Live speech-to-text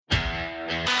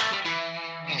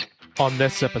On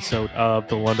this episode of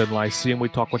the London Lyceum, we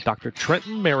talk with Dr.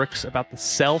 Trenton Merricks about the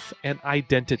self and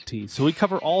identity. So we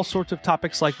cover all sorts of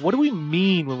topics like, what do we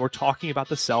mean when we're talking about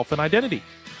the self and identity?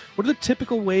 What are the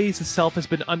typical ways the self has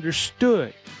been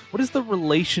understood? What is the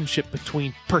relationship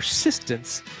between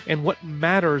persistence and what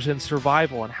matters in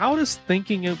survival? And how is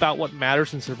thinking about what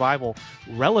matters in survival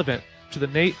relevant to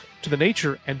the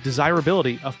nature and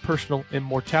desirability of personal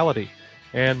immortality?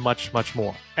 And much, much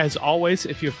more. As always,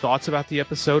 if you have thoughts about the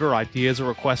episode or ideas or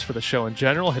requests for the show in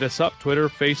general, hit us up, Twitter,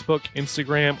 Facebook,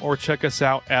 Instagram, or check us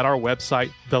out at our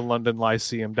website,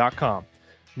 thelondonlyceum.com.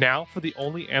 Now, for the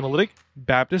only analytic,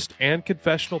 Baptist, and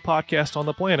confessional podcast on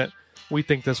the planet, we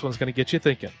think this one's going to get you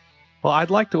thinking. Well, I'd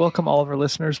like to welcome all of our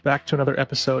listeners back to another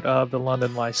episode of the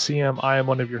London Lyceum. I am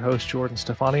one of your hosts, Jordan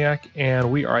Stefaniak,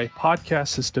 and we are a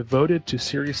podcast that's devoted to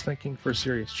serious thinking for a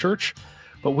serious church.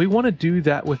 But we want to do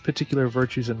that with particular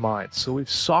virtues in mind. So we've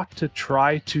sought to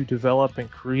try to develop and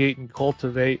create and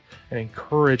cultivate and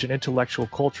encourage an intellectual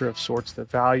culture of sorts that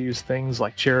values things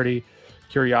like charity,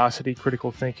 curiosity,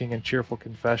 critical thinking, and cheerful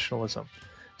confessionalism.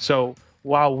 So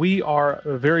while we are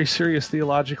very serious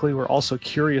theologically, we're also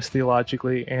curious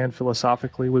theologically and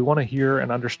philosophically. We want to hear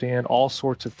and understand all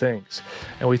sorts of things.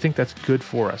 And we think that's good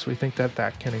for us. We think that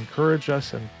that can encourage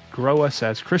us and grow us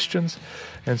as Christians.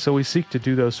 And so we seek to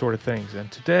do those sort of things.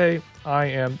 And today, I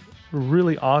am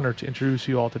really honored to introduce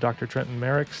you all to Dr. Trenton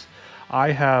Merricks.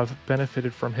 I have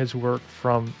benefited from his work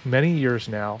from many years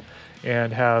now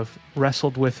and have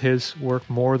wrestled with his work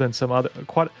more than some other.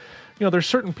 There's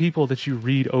certain people that you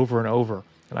read over and over.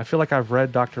 And I feel like I've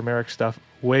read Dr. Merricks' stuff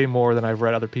way more than I've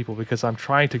read other people because I'm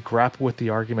trying to grapple with the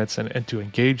arguments and to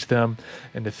engage them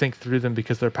and to think through them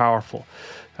because they're powerful.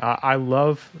 I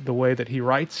love the way that he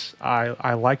writes.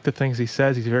 I like the things he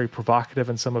says. He's very provocative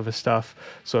in some of his stuff.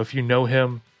 So if you know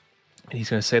him, he's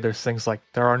going to say there's things like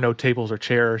there are no tables or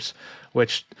chairs,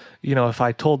 which, if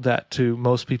I told that to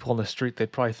most people in the street,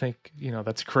 they'd probably think,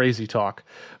 that's crazy talk.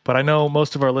 But I know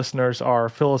most of our listeners are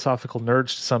philosophical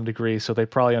nerds to some degree, so they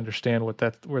probably understand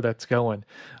where that's going.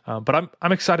 But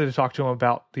I'm excited to talk to him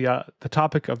about the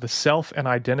topic of the self and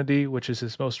identity, which is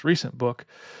his most recent book.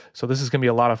 So this is going to be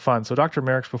a lot of fun. So Dr.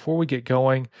 Merricks, before we get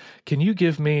going, can you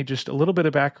give me just a little bit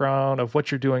of background of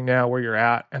what you're doing now, where you're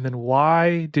at, and then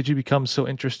why did you become so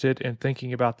interested in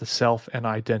thinking about the self and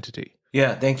identity?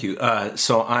 Yeah, thank you.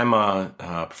 So I'm a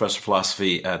professor of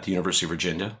philosophy at the University of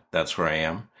Virginia. That's where I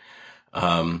am.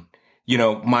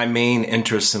 My main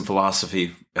interest in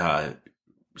philosophy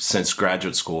since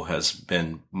graduate school has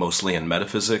been mostly in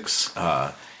metaphysics,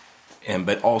 but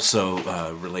also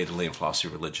relatedly in philosophy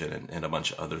of religion and a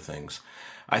bunch of other things.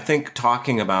 I think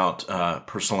talking about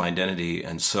personal identity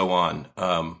and so on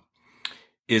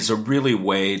is a really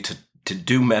way to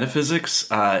do metaphysics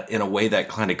in a way that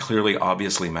kind of clearly,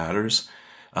 obviously matters.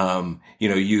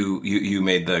 You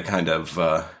made the kind of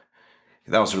that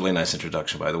was a really nice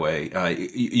introduction, by the way.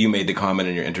 You made the comment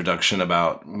in your introduction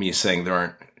about me saying there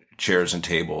aren't chairs and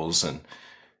tables, and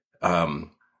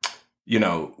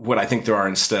what I think there are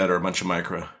instead are a bunch of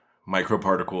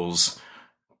microparticles,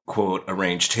 quote,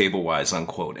 arranged table-wise,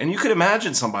 unquote. And you could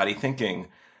imagine somebody thinking,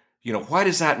 why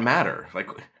does that matter? Like,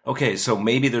 okay, so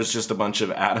maybe there's just a bunch of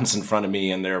atoms in front of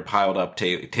me and they're piled up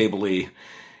tably,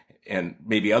 and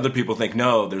maybe other people think,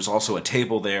 no, there's also a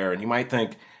table there. And you might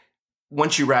think,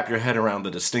 once you wrap your head around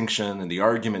the distinction and the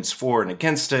arguments for and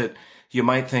against it, you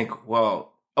might think,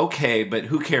 well, okay, but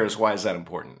who cares? Why is that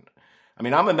important? I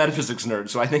mean, I'm a metaphysics nerd,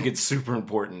 so I think it's super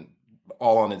important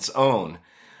all on its own.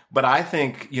 But I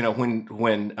think,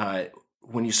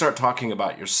 when you start talking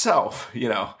about yourself,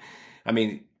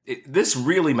 this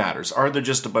really matters. Are there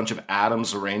just a bunch of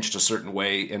atoms arranged a certain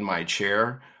way in my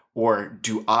chair, or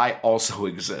do I also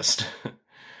exist?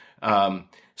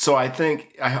 So I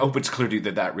hope it's clear to you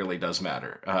that really does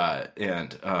matter.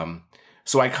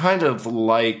 So I kind of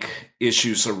like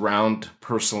issues around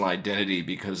personal identity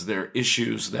because they're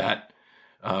issues that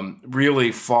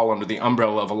really fall under the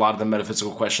umbrella of a lot of the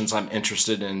metaphysical questions I'm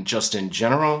interested in just in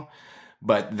general,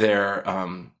 but they're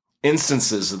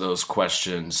instances of those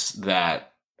questions that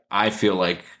I feel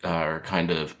like are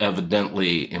kind of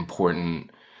evidently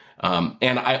important.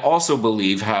 And I also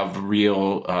believe have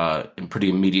real and pretty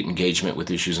immediate engagement with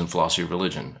issues in philosophy of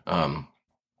religion.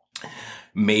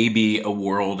 Maybe a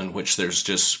world in which there's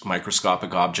just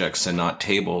microscopic objects and not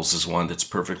tables is one that's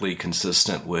perfectly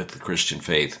consistent with the Christian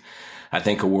faith. I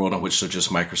think a world in which there's just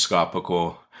microscopic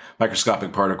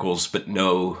particles, but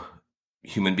no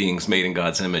human beings made in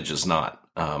God's image is not.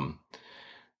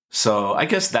 So I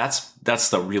guess that's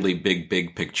the really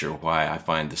big picture why I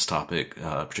find this topic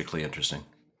particularly interesting.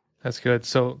 That's good.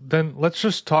 So then let's do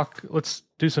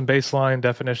some baseline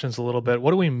definitions a little bit.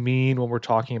 What do we mean when we're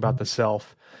talking about the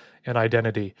self and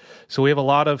identity? So we have a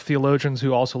lot of theologians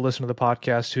who also listen to the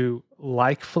podcast who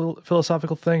like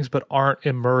philosophical things, but aren't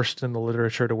immersed in the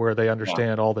literature to where they Yeah.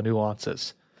 understand all the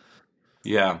nuances.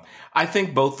 Yeah. I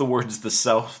think both the words the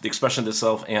self, the expression the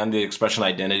self, and the expression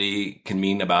identity can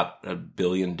mean about a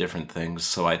billion different things.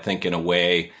 So I think in a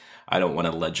way, I don't want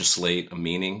to legislate a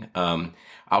meaning.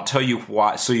 I'll tell you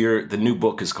why. So the new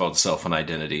book is called Self and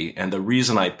Identity. And the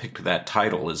reason I picked that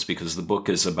title is because the book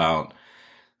is about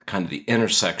kind of the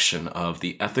intersection of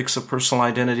the ethics of personal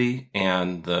identity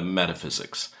and the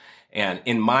metaphysics. And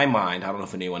in my mind, I don't know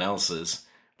if anyone else's,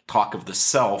 talk of the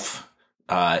self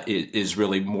is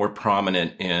really more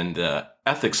prominent in the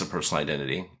ethics of personal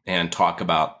identity, and talk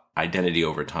about identity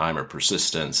over time or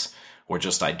persistence or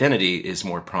just identity is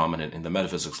more prominent in the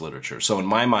metaphysics literature. So in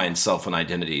my mind, self and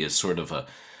identity is sort of a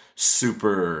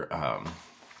super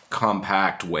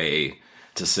compact way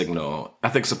to signal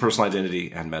ethics of personal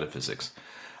identity and metaphysics.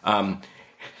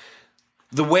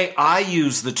 The way I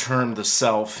use the term the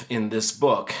self in this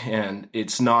book, and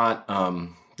it's not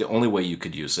the only way you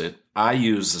could use it, I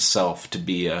use the self to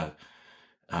be a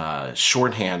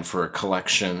shorthand for a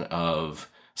collection of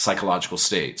psychological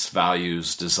states,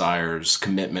 values, desires,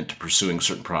 commitment to pursuing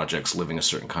certain projects, living a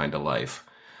certain kind of life.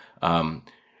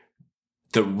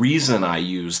 The reason I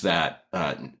use that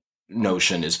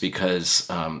notion is because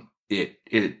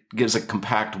it gives a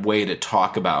compact way to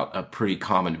talk about a pretty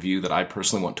common view that I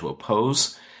personally want to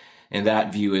oppose. And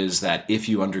that view is that if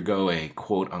you undergo a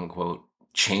quote unquote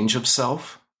change of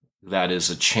self, that is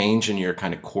a change in your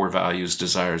kind of core values,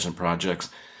 desires, and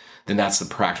projects, then that's the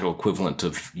practical equivalent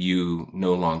of you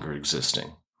no longer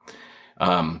existing.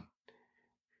 And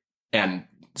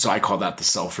so I call that the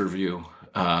self-review.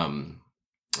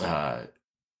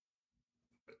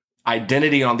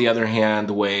 Identity, on the other hand,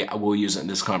 the way I will use it in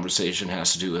this conversation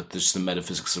has to do with just the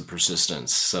metaphysics of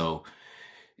persistence. So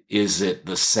is it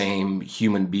the same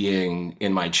human being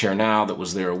in my chair now that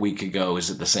was there a week ago?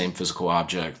 Is it the same physical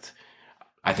object?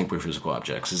 I think we're physical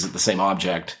objects. Is it the same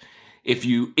object? If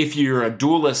you're a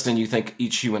dualist and you think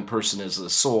each human person is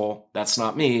a soul, that's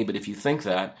not me. But if you think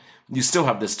that, you still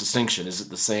have this distinction. Is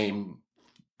it the same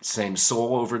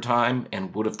soul over time?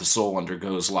 And what if the soul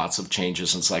undergoes lots of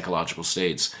changes in psychological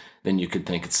states? Then you could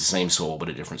think it's the same soul, but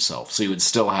a different self. So you would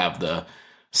still have the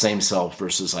same self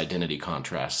versus identity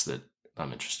contrast that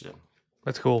I'm interested in.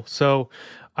 That's cool. So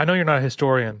I know you're not a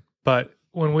historian, but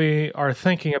when we are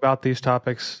thinking about these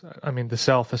topics, I mean, the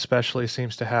self especially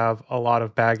seems to have a lot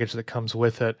of baggage that comes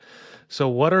with it. So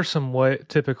what are some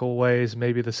typical ways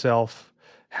maybe the self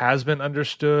has been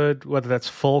understood, whether that's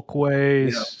folk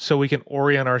ways, so we can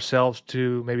orient ourselves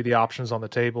to maybe the options on the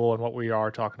table and what we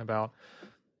are talking about?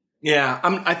 Yeah,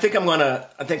 I think I'm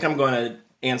gonna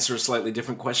answer a slightly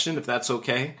different question, if that's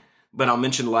okay. But I'll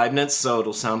mention Leibniz, so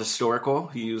it'll sound historical.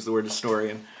 He used the word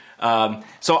historian.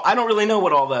 So I don't really know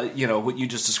what all what you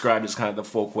just described as kind of the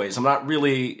folk ways. I'm not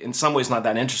really, in some ways, not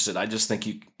that interested. I just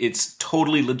think it's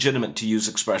totally legitimate to use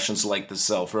expressions like the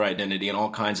self or identity in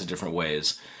all kinds of different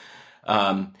ways.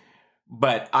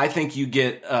 But I think you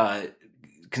get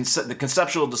the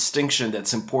conceptual distinction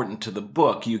that's important to the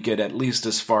book, you get at least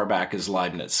as far back as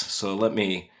Leibniz. So let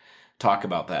me talk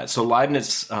about that. So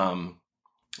Leibniz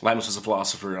was a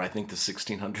philosopher in, I think, the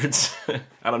 1600s.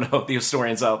 I don't know if the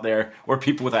historians out there or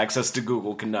people with access to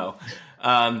Google can know.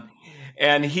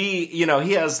 And he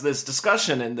has this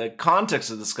discussion, and the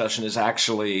context of the discussion is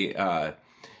actually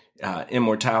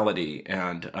immortality.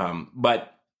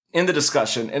 But in the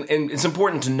discussion, and it's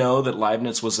important to know that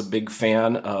Leibniz was a big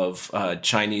fan of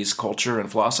Chinese culture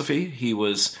and philosophy. He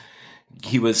was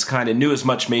kind of knew as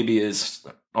much maybe as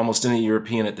almost any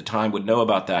European at the time would know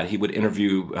about that. He would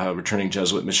interview returning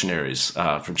Jesuit missionaries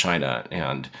from China.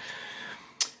 And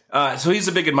so he's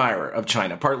a big admirer of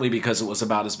China, partly because it was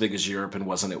about as big as Europe and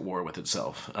wasn't at war with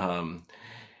itself,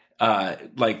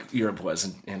 like Europe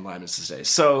was in Leibniz's day.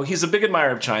 So he's a big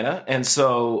admirer of China. And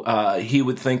so he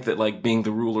would think that like being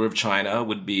the ruler of China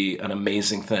would be an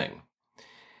amazing thing.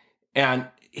 And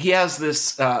he has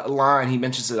this line, he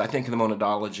mentions it, I think, in the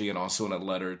Monadology and also in a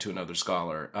letter to another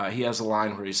scholar. He has a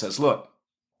line where he says, look,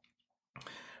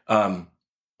 I'll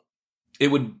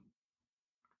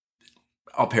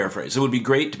paraphrase, it would be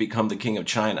great to become the king of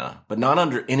China, but not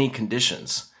under any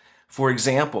conditions. For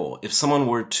example, if someone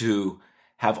were to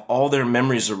have all their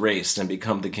memories erased and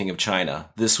become the king of China,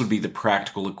 this would be the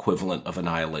practical equivalent of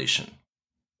annihilation.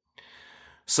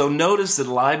 So notice that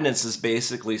Leibniz is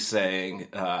basically saying,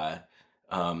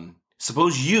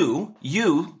 suppose you,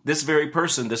 this very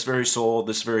person, this very soul,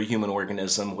 this very human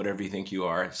organism, whatever you think you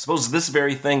are, suppose this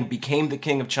very thing became the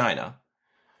king of China.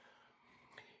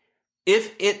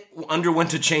 If it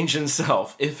underwent a change in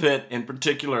self, if it in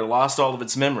particular lost all of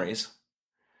its memories,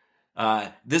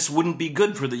 this wouldn't be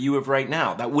good for the you of right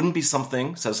now. That wouldn't be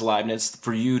something, says Leibniz,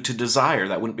 for you to desire.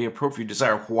 That wouldn't be appropriate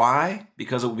desire. Why?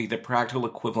 Because it would be the practical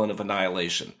equivalent of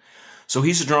annihilation. So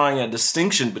he's drawing a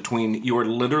distinction between you're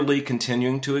literally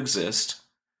continuing to exist.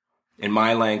 In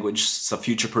my language, it's a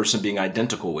future person being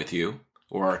identical with you.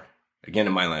 Or, again,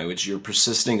 in my language, you're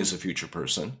persisting as a future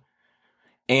person.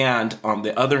 And on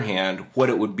the other hand, what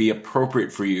it would be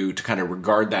appropriate for you to kind of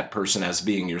regard that person as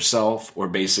being yourself, or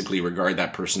basically regard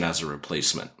that person as a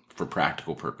replacement for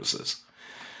practical purposes.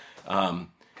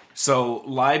 So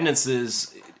Leibniz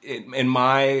is, in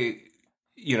my,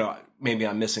 maybe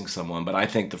I'm missing someone, but I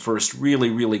think the first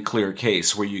really, really clear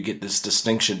case where you get this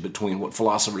distinction between what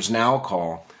philosophers now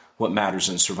call what matters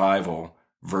in survival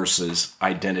versus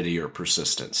identity or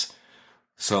persistence.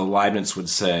 So Leibniz would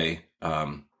say,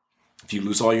 if you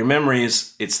lose all your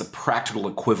memories, it's the practical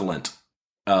equivalent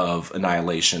of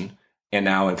annihilation. And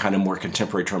now in kind of more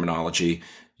contemporary terminology,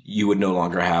 you would no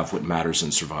longer have what matters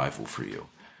in survival for you.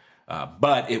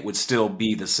 But it would still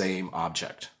be the same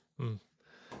object.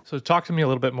 So talk to me a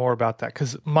little bit more about that,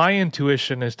 because my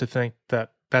intuition is to think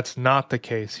that that's not the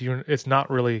case. It's not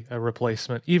really a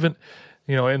replacement. Even,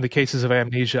 in the cases of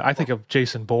amnesia, I think of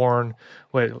Jason Bourne,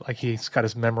 like he's got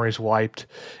his memories wiped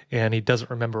and he doesn't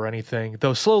remember anything.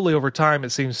 Though slowly over time, it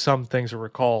seems some things are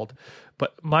recalled.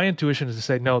 But my intuition is to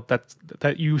say, no,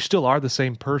 that you still are the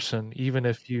same person, even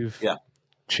if you've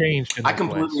changed in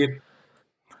ways.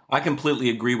 I completely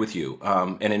agree with you.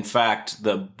 And in fact,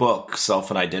 the book,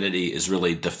 Self and Identity, is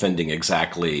really defending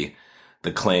exactly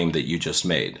the claim that you just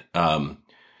made.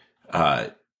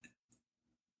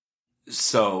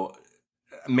 So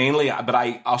mainly, but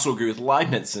I also agree with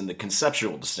Leibniz in the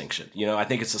conceptual distinction. I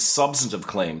think it's a substantive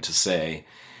claim to say,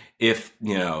 if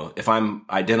I'm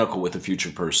identical with a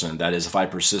future person, that is, if I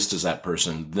persist as that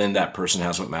person, then that person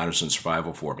has what matters in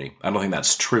survival for me. I don't think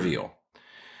that's trivial.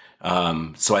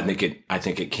 So I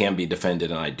think it can be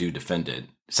defended, and I do defend it.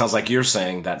 It sounds like you're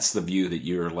saying that's the view that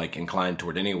you're inclined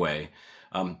toward anyway.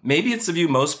 Maybe it's the view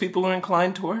most people are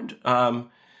inclined toward.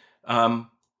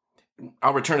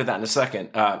 I'll return to that in a second.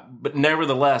 But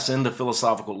nevertheless, in the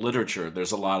philosophical literature,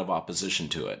 there's a lot of opposition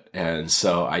to it. And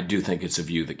so I do think it's a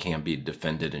view that can be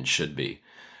defended and should be.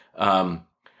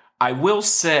 I will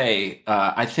say,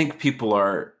 I think people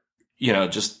are,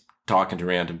 just talking to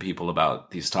random people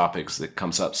about these topics that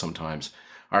comes up sometimes,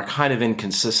 are kind of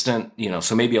inconsistent.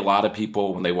 So maybe a lot of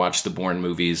people, when they watch the Bourne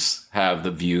movies, have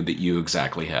the view that you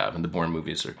exactly have. And the Bourne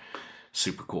movies are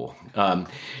super cool. But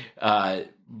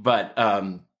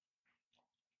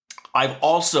I've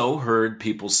also heard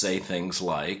people say things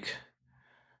like,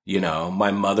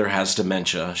 my mother has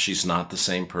dementia. She's not the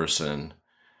same person.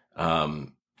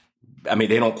 They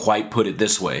don't quite put it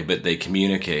this way, but they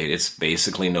communicate. It's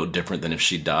basically no different than if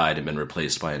she died and been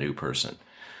replaced by a new person.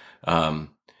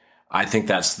 I think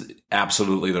that's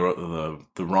absolutely the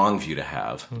wrong view to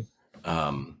have.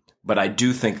 But I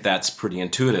do think that's pretty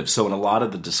intuitive. So in a lot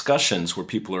of the discussions where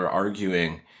people are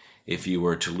arguing, if you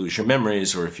were to lose your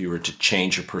memories or if you were to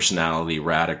change your personality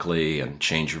radically and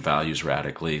change your values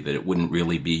radically, that it wouldn't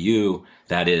really be you.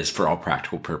 That is, for all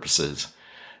practical purposes.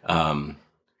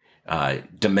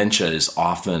 Dementia is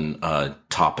often a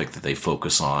topic that they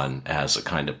focus on as a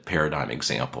kind of paradigm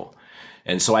example.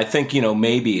 And so I think,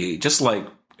 maybe just like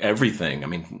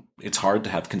everything, it's hard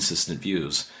to have consistent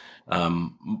views.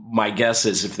 My guess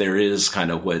is if there is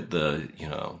kind of what the,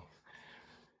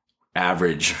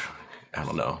 average,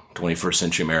 21st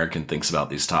century American thinks about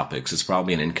these topics, it's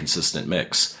probably an inconsistent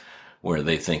mix where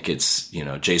they think it's,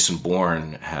 Jason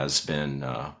Bourne has been,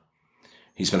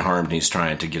 he's been harmed and he's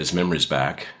trying to get his memories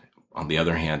back. On the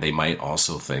other hand, they might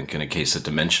also think, in a case of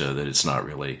dementia, that it's not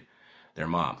really their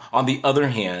mom. On the other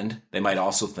hand, they might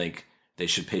also think they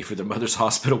should pay for their mother's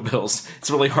hospital bills. It's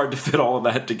really hard to fit all of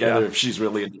that together if she's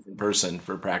really a different person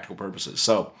for practical purposes.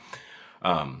 So,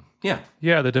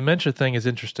 Yeah, the dementia thing is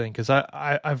interesting because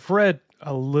I've read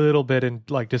a little bit in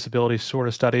disability sort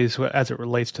of studies as it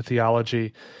relates to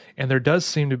theology, and there does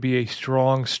seem to be a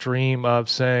strong stream of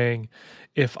saying,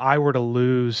 if I were to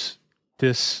lose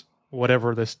this,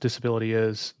 whatever this disability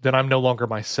is, then I'm no longer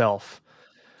myself.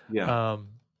 Yeah.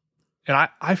 And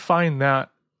I find that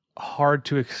hard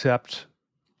to accept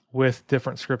with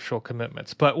different scriptural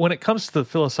commitments. But when it comes to the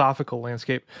philosophical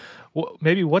landscape,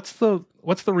 maybe what's the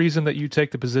reason that you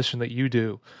take the position that you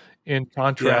do in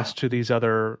contrast to these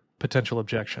other potential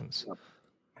objections?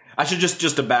 I should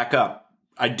just to back up.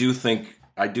 I do think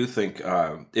I do think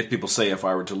if people say if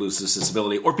I were to lose this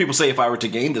disability, or people say if I were to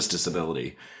gain this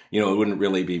disability, it wouldn't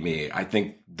really be me. I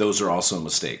think those are also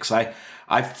mistakes.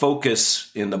 I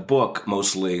focus in the book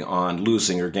mostly on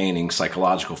losing or gaining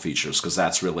psychological features because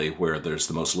that's really where there's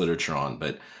the most literature on.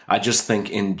 But I just think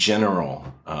in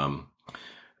general,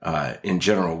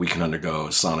 we can undergo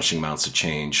astonishing amounts of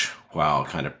change while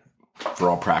kind of, for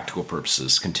all practical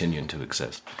purposes, continuing to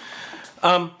exist.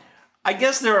 I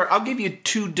guess I'll give you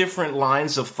two different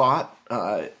lines of thought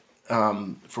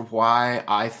for why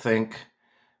I think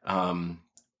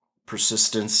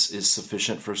persistence is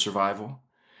sufficient for survival.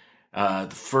 The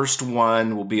first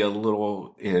one will be a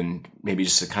little in maybe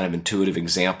just a kind of intuitive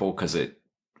example because it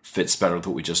fits better with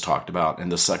what we just talked about.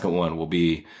 And the second one will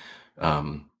be a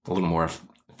little more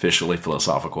officially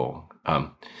philosophical.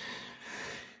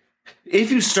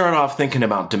 If you start off thinking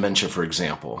about dementia, for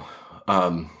example,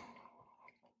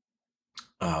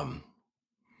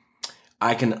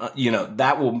 I can,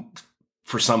 that will,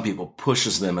 for some people,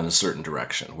 pushes them in a certain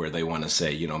direction where they want to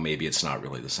say, maybe it's not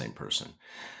really the same person.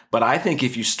 But I think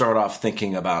if you start off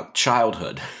thinking about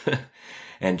childhood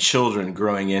and children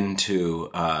growing into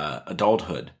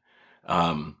adulthood,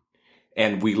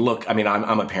 and we look, I'm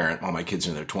a parent, all my kids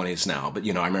are in their 20s now, but,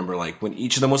 I remember like when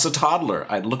each of them was a toddler,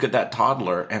 I'd look at that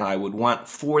toddler and I would want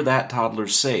for that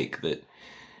toddler's sake that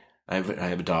I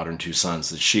have a daughter and two sons,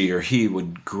 that she or he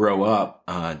would grow up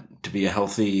to be a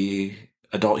healthy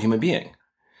adult human being.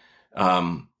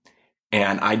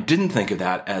 And I didn't think of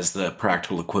that as the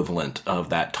practical equivalent of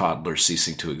that toddler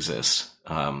ceasing to exist.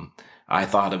 I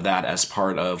thought of that as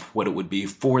part of what it would be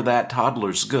for that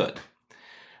toddler's good.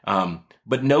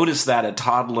 But notice that a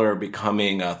toddler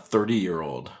becoming a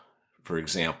 30-year-old, for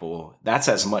example, that's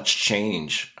as much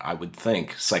change, I would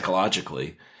think,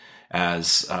 psychologically,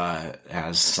 as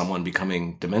someone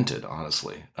becoming demented,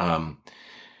 honestly.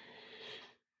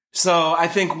 So I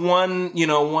think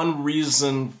one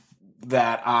reason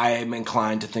that I'm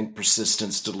inclined to think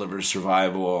persistence delivers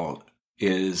survival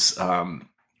is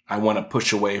I want to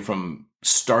push away from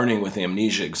starting with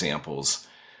amnesia examples,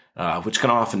 which can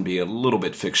often be a little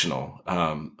bit fictional.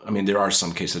 There are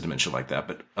some cases of dementia like that,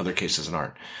 but other cases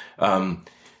aren't.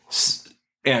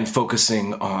 And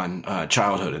focusing on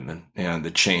childhood and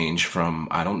the change from,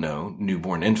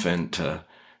 newborn infant to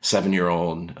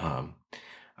 7-year-old.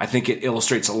 I think it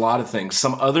illustrates a lot of things.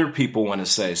 Some other people want to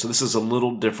say, so this is a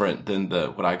little different than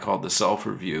what I call the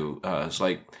self-review. It's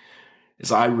like,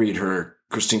 as I read her,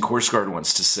 Christine Korsgaard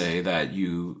wants to say that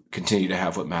you continue to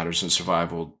have what matters in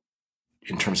survival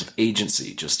in terms of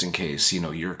agency, just in case,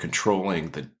 you're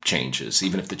controlling the changes,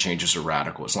 even if the changes are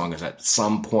radical, as long as at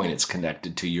some point it's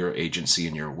connected to your agency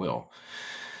and your will.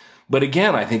 But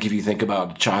again, I think if you think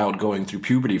about a child going through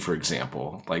puberty, for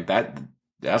example, like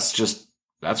that's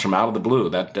from out of the blue.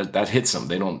 That hits them.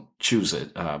 They don't choose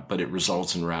it, but it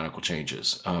results in radical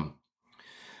changes.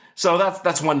 So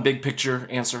that's one big picture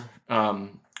answer.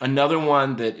 Another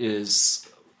one that is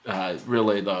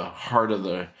really the heart of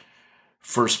the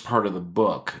first part of the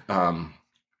book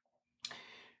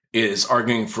is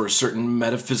arguing for a certain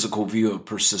metaphysical view of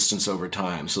persistence over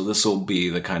time. So this will be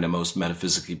the kind of most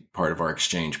metaphysically part of our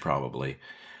exchange, probably.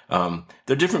 There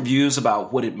are different views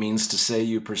about what it means to say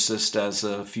you persist as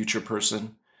a future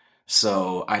person.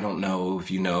 So I don't know if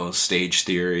you know stage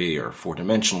theory or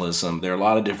four-dimensionalism. There are a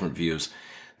lot of different views.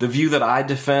 The view that I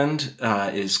defend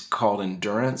is called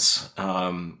endurance.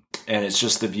 And it's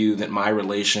just the view that my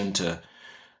relation to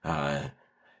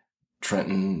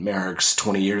Trenton, Merricks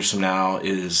 20 years from now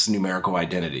is numerical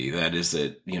identity. That is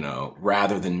that,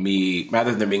 rather than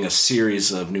being a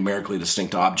series of numerically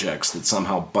distinct objects that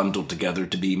somehow bundled together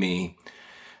to be me,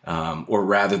 or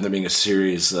rather than being a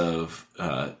series of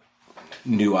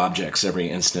new objects every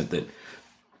instant, that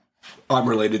I'm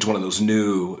related to one of those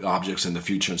new objects in the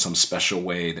future in some special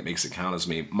way that makes it count as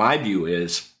me. My view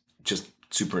is, just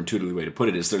super intuitively way to put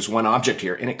it, is there's one object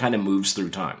here and it kind of moves through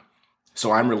time.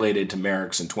 So I'm related to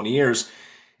Merricks in 20 years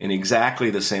in exactly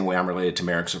the same way I'm related to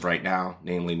Merricks of right now,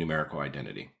 namely numerical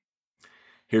identity.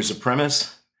 Here's a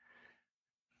premise.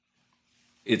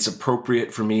 It's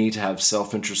appropriate for me to have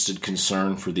self-interested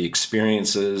concern for the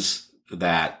experiences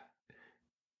that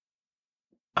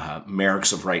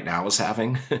Merricks of right now is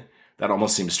having. That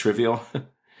almost seems trivial.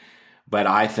 But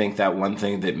I think that one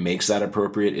thing that makes that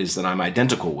appropriate is that I'm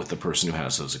identical with the person who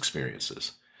has those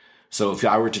experiences. So if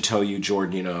I were to tell you,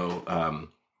 Jordan,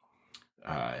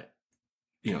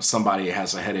 somebody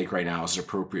has a headache right now, is it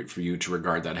appropriate for you to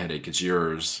regard that headache as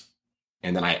yours?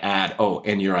 And then I add,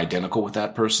 and you're identical with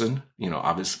that person?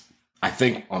 Obviously, I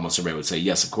think almost everybody would say,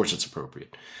 yes, of course it's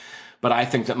appropriate. But I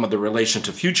think that the relation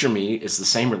to future me is the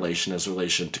same relation as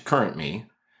relation to current me,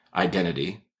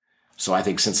 identity. So I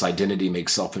think since identity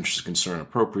makes self-interest concern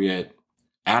appropriate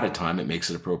at a time, it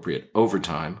makes it appropriate over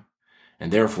time.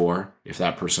 And therefore, if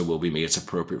that person will be me, it's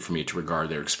appropriate for me to regard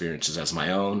their experiences as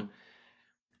my own.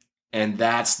 And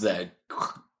that's the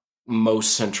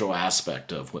most central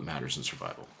aspect of what matters in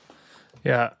survival.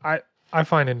 Yeah, I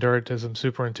find endurantism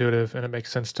super intuitive and it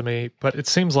makes sense to me, but it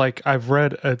seems like I've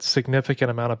read a significant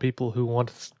amount of people who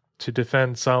want to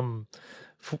defend some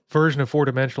version of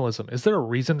four-dimensionalism. Is there a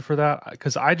reason for that?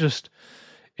 Because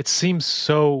it seems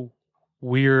so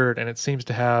weird and it seems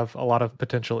to have a lot of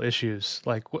potential issues.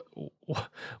 Like,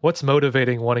 what's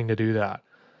motivating wanting to do that?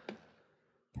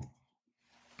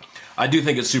 I do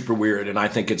think it's super weird, and I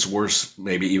think it's worse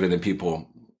maybe even than people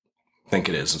think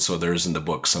it is. And so there's in the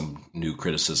book some new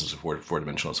criticisms of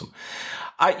four-dimensionalism.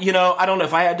 I don't know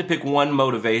if I had to pick one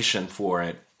motivation for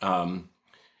it.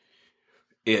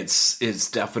 It's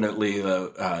definitely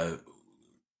the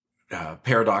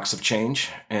paradox of change.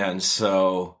 And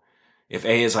so if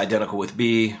A is identical with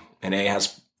B and A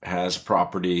has a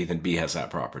property, then B has that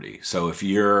property. So if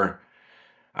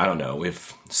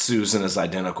if Susan is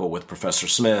identical with Professor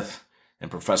Smith and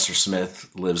Professor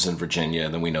Smith lives in Virginia,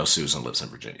 then we know Susan lives in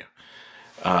Virginia.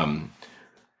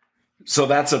 So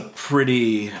that's a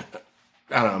pretty,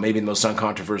 maybe the most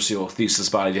uncontroversial thesis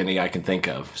about identity I can think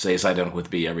of. Say is identical with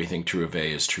B, everything true of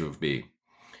A is true of B.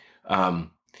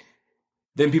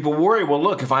 Then people worry, well,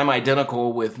 look, if I'm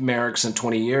identical with Merricks in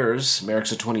 20 years,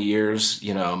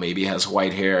 maybe has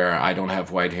white hair, I don't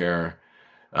have white hair.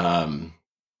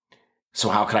 So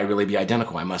how could I really be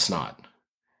identical? I must not.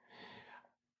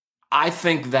 I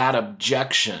think that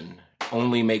objection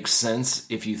only makes sense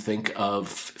if you think of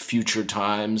future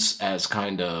times as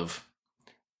kind of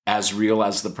as real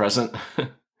as the present.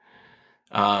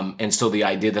 And so the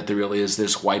idea that there really is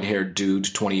this white-haired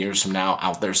dude 20 years from now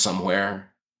out there somewhere,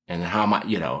 and how am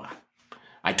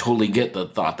I totally get the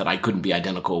thought that I couldn't be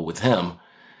identical with him.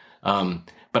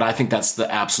 But I think that's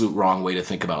the absolute wrong way to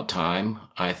think about time.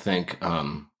 I think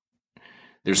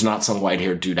there's not some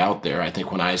white-haired dude out there. I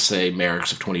think when I say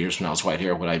Merricks of 20 years from now is white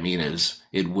hair, what I mean is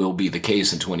it will be the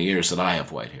case in 20 years that I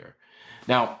have white hair.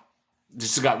 Now,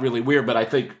 this got really weird, but I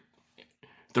think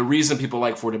the reason people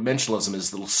like four-dimensionalism is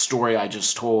the story I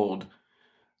just told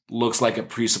looks like it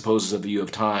presupposes a view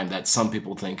of time that some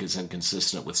people think is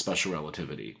inconsistent with special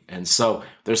relativity. And so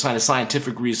there's kind of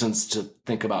scientific reasons to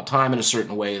think about time in a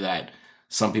certain way that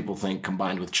some people think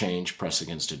combined with change press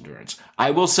against endurance.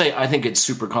 I will say I think it's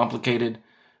super complicated.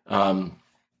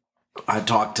 I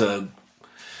talked to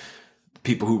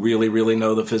people who really, really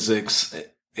know the physics.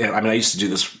 I used to do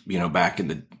this, back in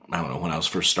the, when I was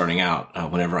first starting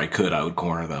out, whenever I could, I would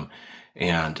corner them.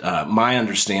 And my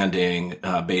understanding,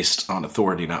 based on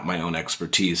authority, not my own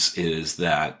expertise, is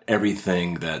that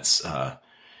everything that's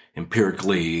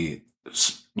empirically,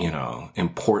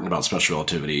 important about special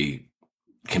relativity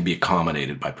can be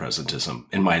accommodated by presentism.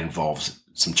 It might involve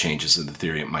some changes in the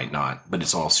theory, it might not, but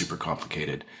it's all super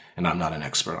complicated, and I'm not an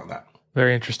expert on that.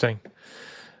 Very interesting.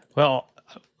 Well,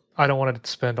 I don't want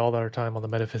to spend all our time on the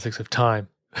metaphysics of time,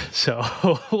 so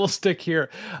we'll stick here.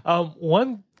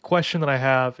 One question that I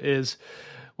have is,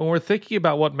 when we're thinking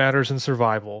about what matters in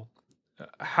survival,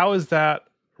 how is that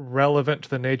relevant to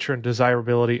the nature and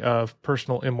desirability of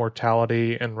personal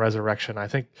immortality and resurrection? I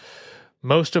think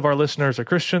most of our listeners are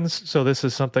Christians, so this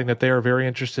is something that they are very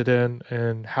interested in.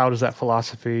 And how does that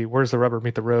philosophy, where does the rubber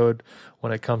meet the road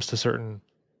when it comes to certain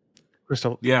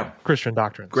Christian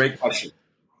doctrines? Great question.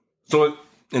 So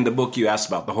in the book you asked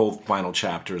about, the whole final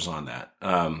chapter is on that.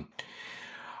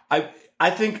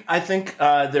 I think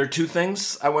there are two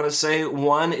things I want to say.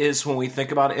 One is when we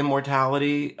think about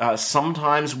immortality,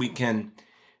 sometimes we can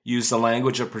use the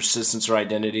language of persistence or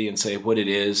identity and say what it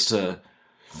is to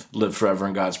live forever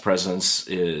in God's presence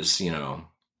is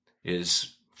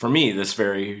for me this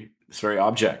very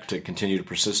object to continue to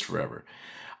persist forever.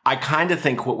 I kind of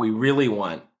think what we really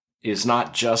want is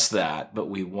not just that, but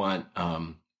we want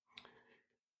to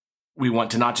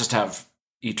not just have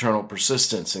eternal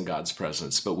persistence in God's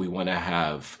presence, but we want to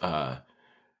have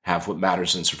what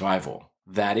matters in survival.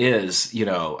 That is,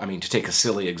 to take a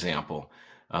silly example,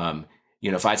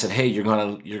 if I said, "Hey,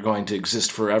 you're going to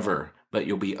exist forever, but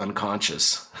you'll be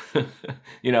unconscious,"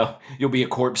 you'll be a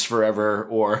corpse forever,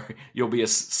 or you'll be a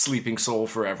sleeping soul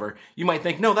forever. You might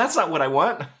think, "No, that's not what I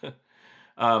want."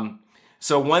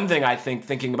 So one thing I think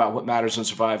thinking about what matters in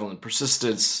survival and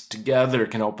persistence together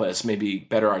can help us maybe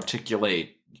better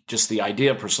articulate just the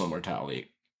idea of personal immortality.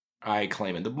 I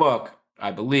claim in the book, I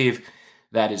believe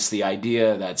that it's the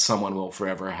idea that someone will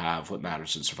forever have what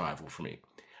matters in survival for me.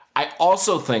 I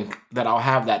also think that I'll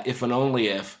have that if and only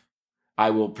if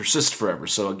I will persist forever.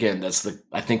 So again,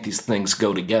 I think these things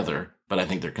go together. but I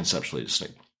think they're conceptually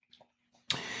distinct.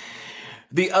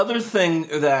 The other thing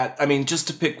that, I mean, just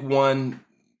to pick one,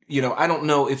 I don't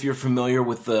know if you're familiar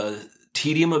with the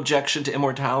tedium objection to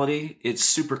immortality. It's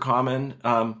super common.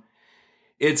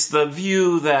 It's the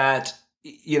view that,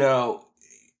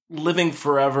 living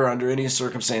forever under any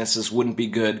circumstances wouldn't be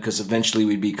good because eventually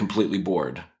we'd be completely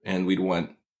bored and we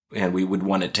would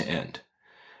want it to end.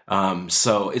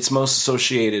 So it's most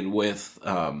associated with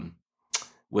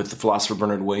the philosopher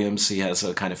Bernard Williams. He has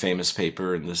a kind of famous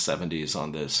paper in the 70s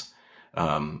on this.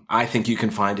 I think you can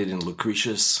find it in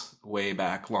Lucretius way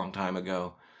back, long time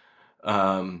ago.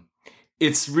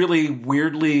 It's really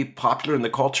weirdly popular in the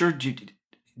culture. Do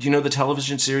you know the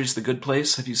television series The Good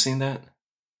Place? Have you seen that?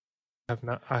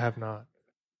 I have not.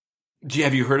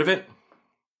 Have you heard of it?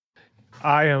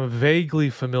 I am vaguely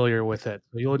familiar with it.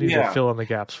 You'll need to fill in the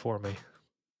gaps for me.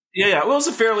 Yeah. Well, it's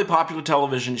a fairly popular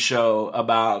television show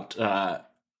about, I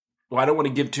don't want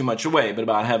to give too much away, but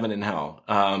about heaven and hell.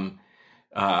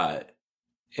 I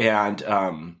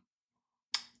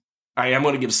am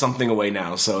going to give something away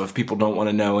now. So if people don't want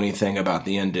to know anything about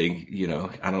the ending, I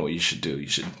don't know what you should do. You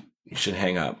should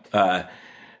hang up.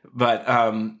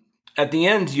 But at the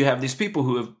end, you have these people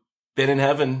who have been in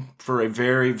heaven for a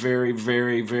very, very,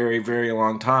 very, very, very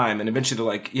long time. And eventually they're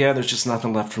like, yeah, there's just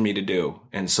nothing left for me to do.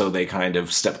 And so they kind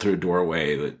of step through a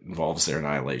doorway that involves their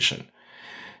annihilation.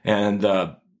 And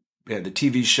the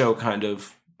TV show kind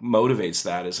of motivates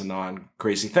that as a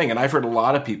non-crazy thing. And I've heard a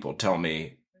lot of people tell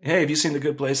me, hey, have you seen The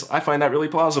Good Place? I find that really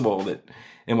plausible that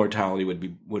immortality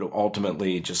would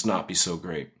ultimately just not be so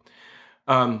great.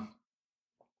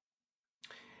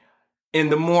 In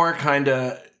the more kind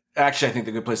of, actually, I think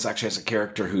The Good Place actually has a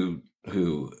character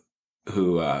who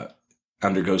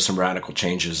undergoes some radical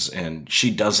changes, and she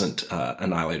doesn't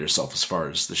annihilate herself as far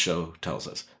as the show tells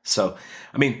us. So,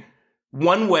 I mean,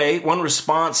 one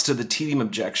response to the tedium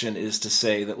objection is to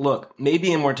say that, look,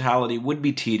 maybe immortality would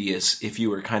be tedious if you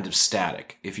were kind of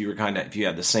static, if you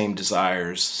had the same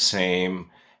desires, same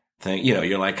thing,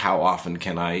 you're like, how often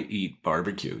can I eat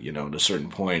barbecue? At a certain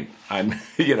point, I'm,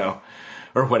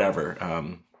 or whatever.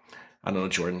 I don't know,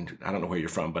 Jordan, I don't know where you're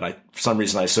from, but for some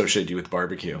reason I associate you with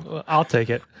barbecue. Well, I'll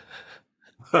take it.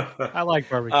 I like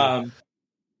barbecue.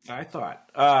 I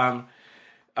thought.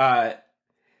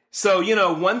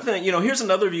 So, one thing, here's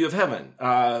another view of heaven.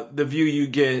 The view you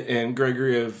get in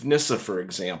Gregory of Nyssa, for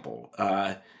example.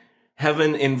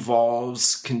 Heaven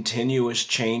involves continuous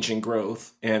change and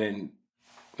growth. And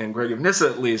in Gregory of Nyssa,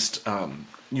 at least,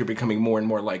 you're becoming more and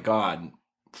more like God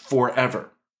forever.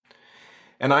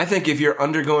 And I think if you're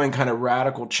undergoing kind of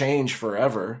radical change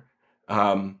forever,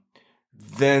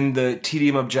 then the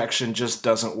tedium objection just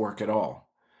doesn't work at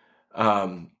all.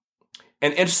 And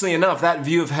interestingly enough, that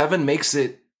view of heaven makes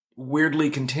it weirdly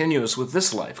continuous with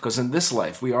this life, because in this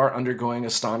life, we are undergoing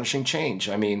astonishing change.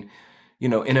 I mean,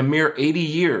 in a mere 80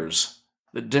 years,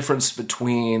 the difference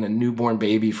between a newborn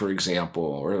baby, for example,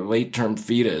 or a late-term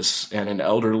fetus and an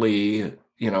elderly,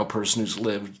 person who's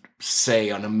lived, say,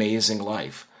 an amazing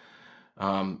life,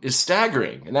 is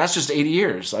staggering. And that's just 80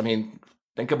 years. I mean,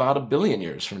 think about 1 billion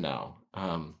years from now.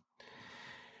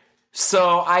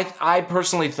 So I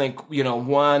personally think,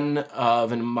 one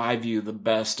of, in my view, the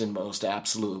best and most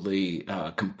absolutely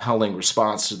compelling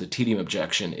response to the tedium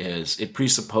objection is it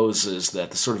presupposes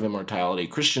that the sort of immortality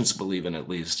Christians believe in, at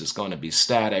least, is going to be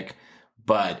static,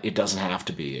 but it doesn't have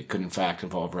to be. It could, in fact,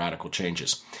 involve radical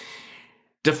changes.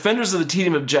 Defenders of the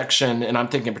tedium objection, and I'm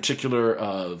thinking in particular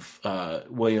of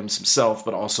Williams himself,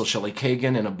 but also Shelley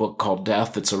Kagan in a book called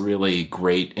Death. It's a really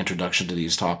great introduction to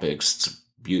these topics.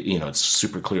 It's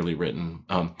super clearly written.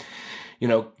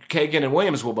 Kagan and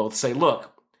Williams will both say,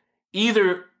 look,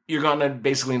 either you're going to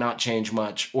basically not change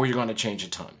much or you're going to change a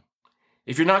ton.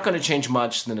 If you're not going to change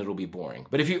much, then it'll be boring.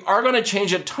 But if you are going to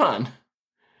change a ton,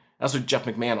 that's what Jeff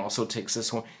McMahon also takes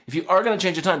this one. If you are going to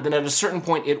change a ton, then at a certain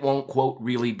point, it won't, quote,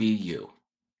 really be you.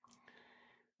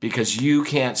 Because you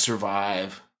can't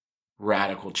survive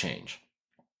radical change.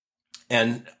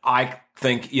 And I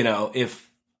think,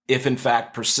 if in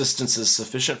fact persistence is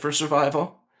sufficient for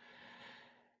survival,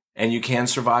 and you can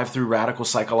survive through radical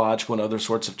psychological and other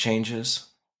sorts of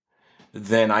changes,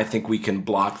 then I think we can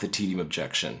block the tedium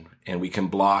objection. And we can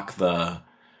block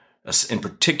in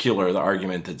particular, the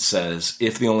argument that says,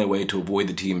 if the only way to avoid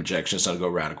the tedium objection is to go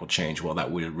radical change, well,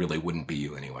 that really wouldn't be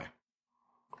you anyway.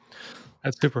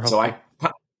 That's super helpful.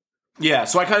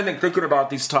 So I kind of think thinking about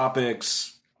these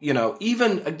topics,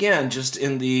 even again, just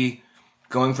in the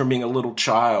going from being a little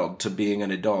child to being an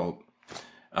adult,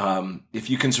 if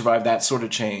you can survive that sort of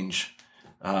change,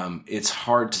 it's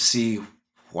hard to see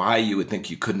why you would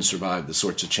think you couldn't survive the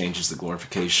sorts of changes, the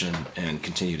glorification and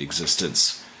continued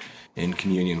existence in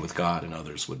communion with God and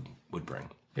others would bring.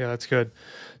 Yeah, that's good.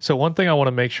 So one thing I want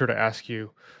to make sure to ask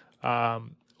you,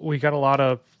 we got a lot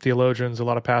of theologians, a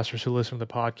lot of pastors who listen to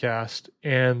the podcast,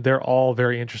 and they're all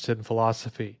very interested in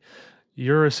philosophy.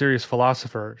 You're a serious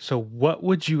philosopher. So what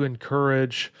would you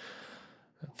encourage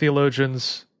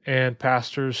theologians and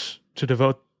pastors to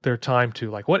devote their time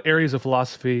to? Like, what areas of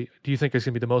philosophy do you think is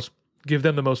going to be give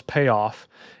them the most payoff?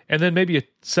 And then maybe a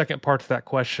second part to that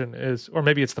question is, or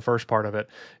maybe it's the first part of it,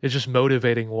 is just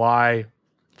motivating why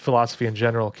philosophy in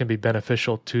general can be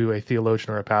beneficial to a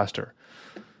theologian or a pastor.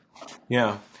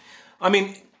 Yeah. I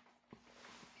mean,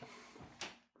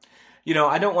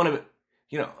 I don't want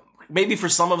to, maybe for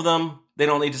some of them, they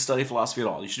don't need to study philosophy at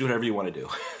all. You should do whatever you want to do.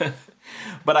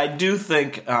 But I do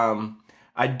think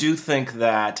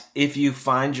that if you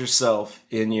find yourself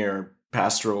in your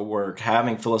pastoral work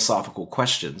having philosophical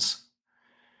questions,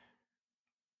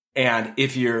 and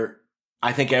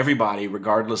I think everybody,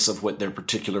 regardless of what their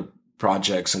particular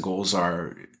projects and goals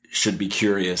are, should be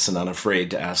curious and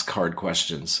unafraid to ask hard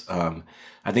questions.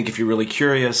 I think if you're really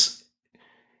curious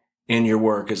in your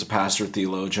work as a pastor,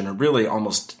 theologian, or really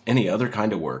almost any other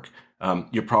kind of work,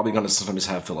 you're probably going to sometimes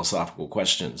have philosophical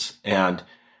questions. And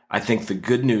I think the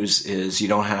good news is you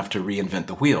don't have to reinvent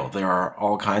the wheel. There are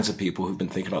all kinds of people who've been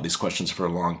thinking about these questions for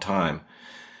a long time.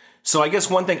 So I guess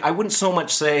one thing, I wouldn't so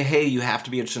much say, hey, you have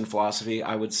to be interested in philosophy.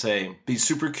 I would say be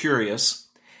super curious.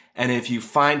 And if you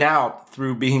find out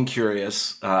through being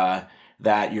curious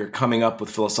that you're coming up with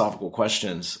philosophical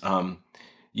questions,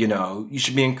 you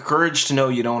should be encouraged to know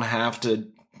you don't have to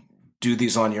do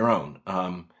these on your own.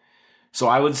 So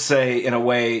I would say, in a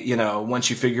way, once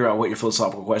you figure out what your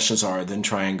philosophical questions are, then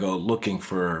try and go looking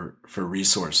for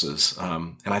resources.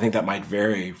 And I think that might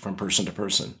vary from person to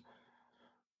person.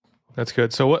 That's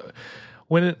good. So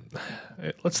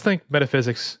let's think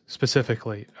metaphysics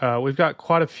specifically. We've got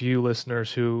quite a few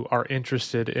listeners who are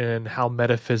interested in how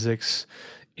metaphysics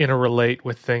interrelate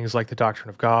with things like the doctrine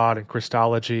of God and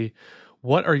Christology.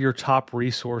 What are your top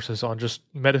resources on just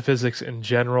metaphysics in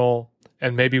general,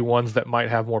 and maybe ones that might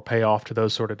have more payoff to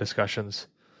those sort of discussions?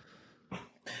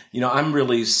 I'm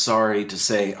really sorry to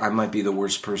say I might be the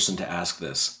worst person to ask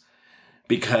this.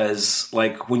 Because,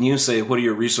 when you say, what are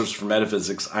your resources for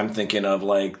metaphysics, I'm thinking of,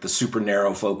 the super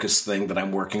narrow focus thing that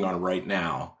I'm working on right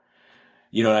now.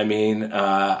 You know what I mean?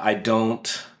 I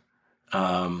don't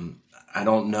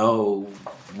know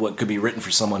what could be written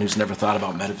for someone who's never thought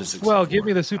about metaphysics Well, before. Give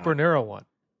me the super narrow one.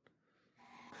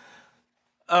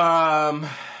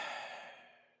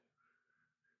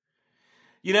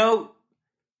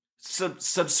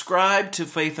 Subscribe to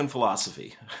Faith and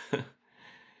Philosophy.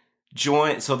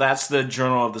 So that's the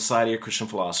Journal of the Society of Christian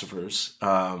Philosophers.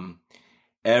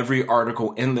 Every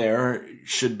article in there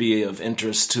should be of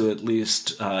interest to at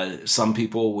least some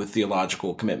people with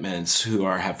theological commitments who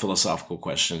have philosophical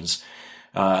questions.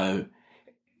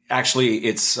 Actually,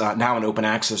 it's now an open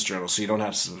access journal, so you don't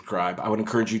have to subscribe. I would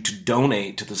encourage you to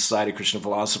donate to the Society of Christian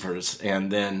Philosophers, and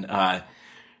then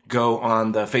go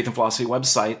on the Faith and Philosophy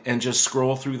website and just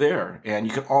scroll through there. And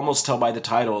you can almost tell by the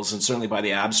titles and certainly by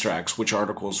the abstracts which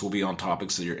articles will be on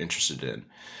topics that you're interested in.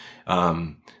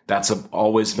 That's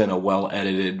always been a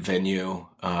well-edited venue.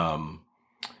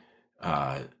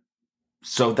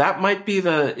 So that might be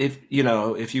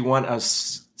if you want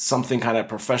something kind of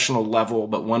professional level,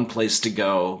 but one place to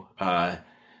go, that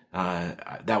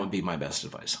would be my best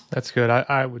advice. That's good.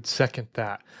 I would second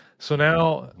that. So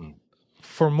now,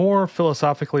 for more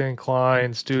philosophically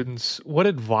inclined students, what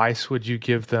advice would you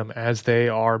give them as they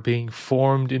are being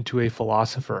formed into a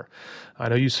philosopher? I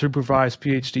know you supervise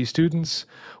PhD students.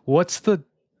 What's the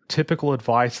typical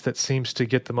advice that seems to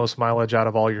get the most mileage out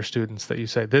of all your students that you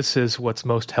say, this is what's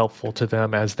most helpful to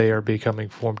them as they are becoming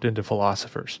formed into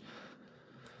philosophers?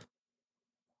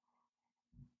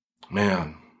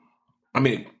 Man, I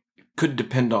mean, it could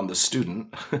depend on the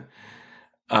student.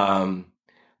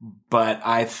 But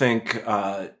I think,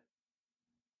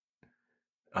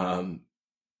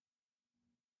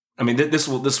 this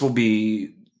will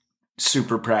be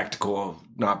super practical,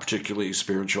 not particularly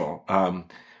spiritual.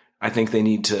 I think they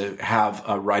need to have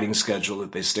a writing schedule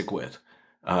that they stick with.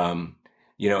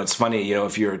 It's funny,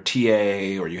 if you're a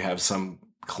TA or you have some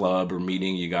club or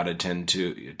meeting you got to attend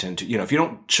to, if you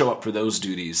don't show up for those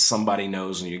duties, somebody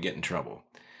knows and you get in trouble.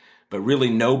 But really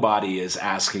nobody is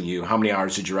asking you, how many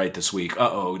hours did you write this week?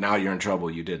 Uh-oh, now you're in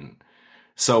trouble. You didn't.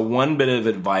 So one bit of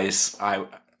advice I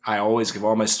always give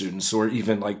all my students, or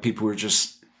even people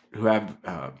who have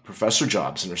professor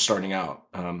jobs and are starting out,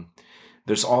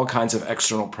 there's all kinds of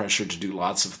external pressure to do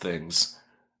lots of things.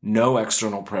 No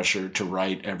external pressure to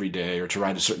write every day or to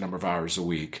write a certain number of hours a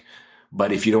week.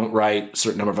 But if you don't write a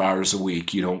certain number of hours a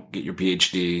week, you don't get your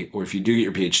PhD. Or if you do get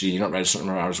your PhD, you don't write a certain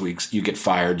number of hours a week, you get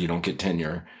fired, you don't get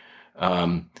tenure.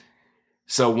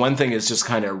 So one thing is just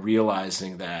kind of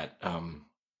realizing that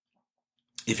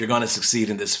if you're going to succeed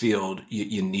in this field,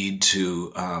 you need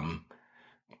to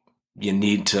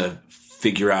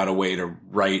figure out a way to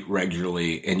write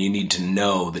regularly, and you need to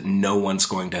know that no one's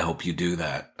going to help you do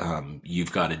that.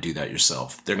 You've got to do that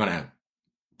yourself. They're going to have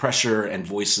pressure and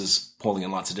voices pulling in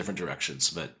lots of different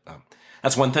directions, but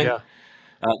that's one thing. Yeah.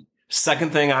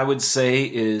 Second thing I would say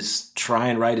is try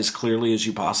and write as clearly as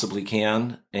you possibly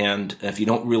can. And if you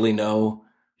don't really know,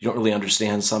 you don't really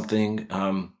understand something,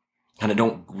 kind of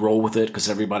don't roll with it because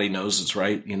everybody knows it's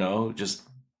right. Just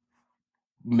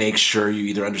make sure you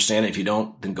either understand it. If you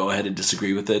don't, then go ahead and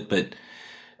disagree with it. But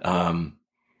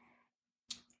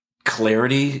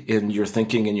clarity in your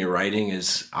thinking and your writing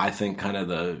is, I think, kind of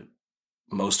the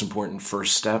most important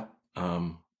first step.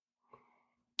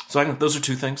 So those are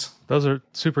two things. Those are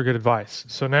super good advice.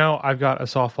 So now I've got a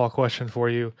softball question for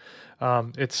you.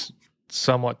 It's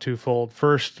somewhat twofold.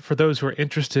 First, for those who are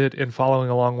interested in following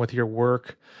along with your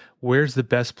work, where's the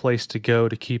best place to go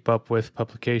to keep up with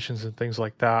publications and things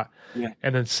like that? Yeah.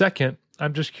 And then second,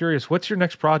 I'm just curious, what's your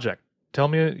next project?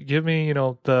 Give me,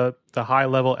 the high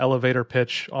level elevator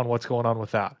pitch on what's going on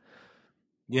with that.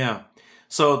 Yeah.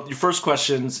 So your first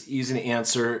question's easy to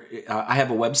answer. I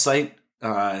have a website,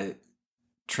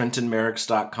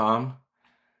 TrentonMerricks.com.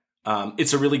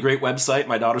 It's a really great website.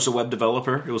 My daughter's a web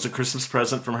developer. It was a Christmas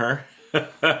present from her.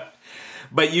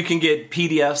 But you can get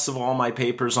PDFs of all my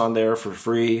papers on there for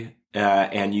free,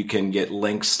 and you can get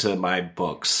links to my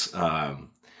books.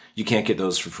 You can't get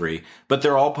those for free, but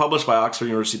they're all published by Oxford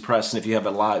University Press. And if you have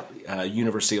a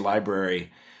university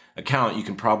library account, you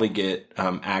can probably get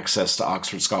access to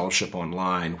Oxford Scholarship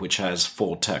Online, which has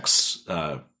full texts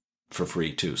for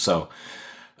free too. So,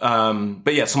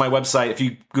 but yeah, so my website, if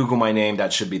you Google my name,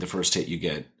 that should be the first hit you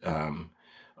get.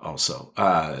 Also,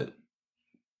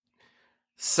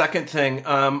 second thing,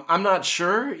 I'm not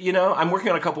sure, I'm working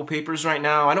on a couple papers right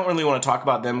now. I don't really want to talk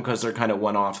about them because they're kind of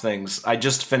one-off things. I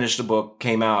just finished a book,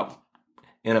 came out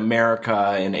in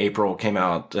America in April, came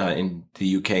out in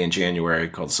the UK in January,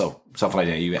 called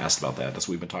Self-Identity. You asked about that. That's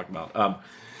what we've been talking about.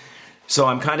 So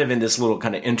I'm kind of in this little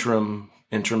kind of interim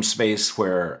space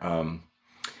where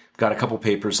got a couple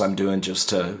papers I'm doing just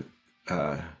to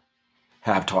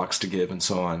have talks to give and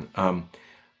so on.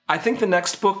 I think the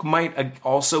next book might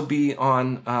also be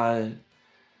on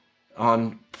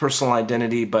personal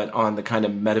identity, but on the kind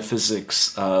of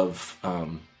metaphysics of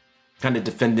kind of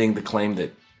defending the claim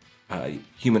that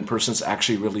human persons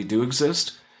actually really do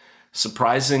exist.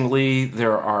 Surprisingly,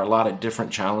 there are a lot of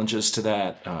different challenges to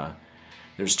that.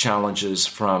 There's challenges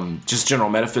from just general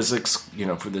metaphysics.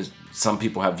 Some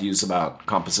people have views about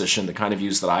composition, the kind of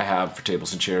views that I have for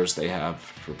tables and chairs, they have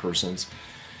for persons.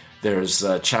 There's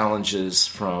challenges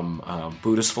from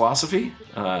Buddhist philosophy,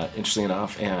 interesting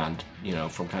enough, and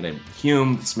from kind of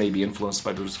Hume, that's maybe influenced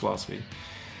by Buddhist philosophy.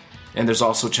 And there's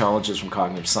also challenges from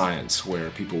cognitive science, where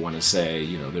people want to say,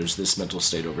 there's this mental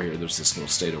state over here, there's this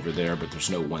mental state over there, but there's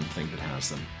no one thing that has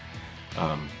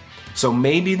them. So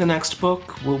maybe the next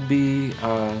book will be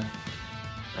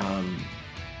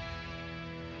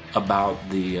about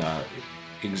the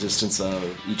existence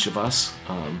of each of us.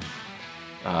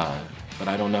 But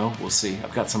I don't know. We'll see.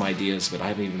 I've got some ideas, but I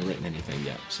haven't even written anything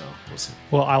yet, so we'll see.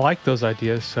 Well, I like those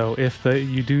ideas. So if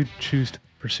you do choose to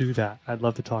pursue that, I'd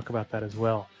love to talk about that as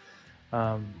well.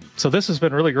 So this has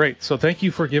been really great. So thank you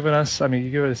for giving us,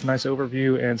 you gave us a nice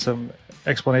overview and some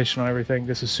explanation on everything.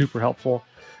 This is super helpful.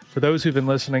 For those who've been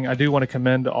listening, I do want to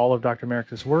commend all of Dr.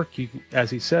 Merricks' work. You,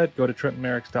 as he said, go to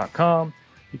TrentonMerricks.com.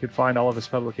 You can find all of his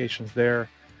publications there.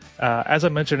 As I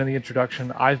mentioned in the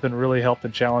introduction, I've been really helped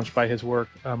and challenged by his work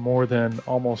more than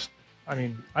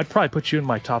I'd probably put you in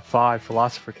my top 5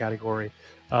 philosopher category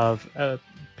of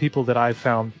people that I've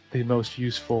found the most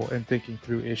useful in thinking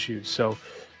through issues. So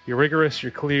you're rigorous,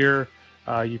 you're clear,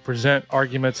 you present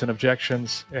arguments and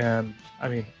objections, and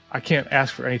I can't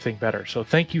ask for anything better. So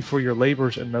thank you for your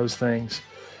labors in those things,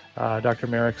 Dr.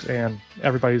 Merricks, and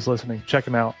everybody who's listening. Check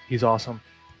him out. He's awesome.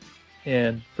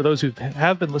 And for those who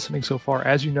have been listening so far,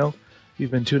 as you know, you've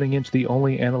been tuning into the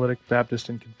only analytic Baptist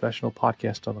and confessional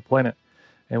podcast on the planet.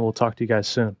 And we'll talk to you guys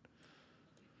soon.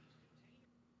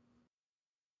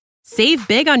 Save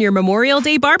big on your Memorial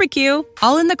Day barbecue,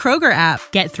 all in the Kroger app.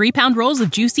 Get 3-pound rolls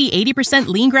of juicy 80%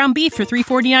 lean ground beef for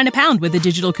 $3.49 a pound with a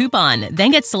digital coupon.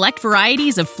 Then get select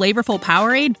varieties of flavorful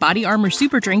Powerade, Body Armor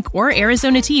Super Drink, or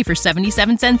Arizona tea for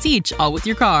 77 cents each, all with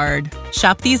your card.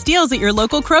 Shop these deals at your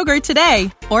local Kroger today,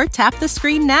 or tap the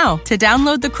screen now to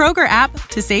download the Kroger app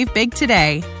to save big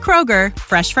today. Kroger,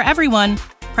 fresh for everyone.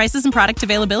 Prices and product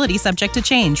availability subject to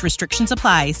change. Restrictions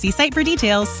apply. See site for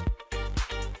details.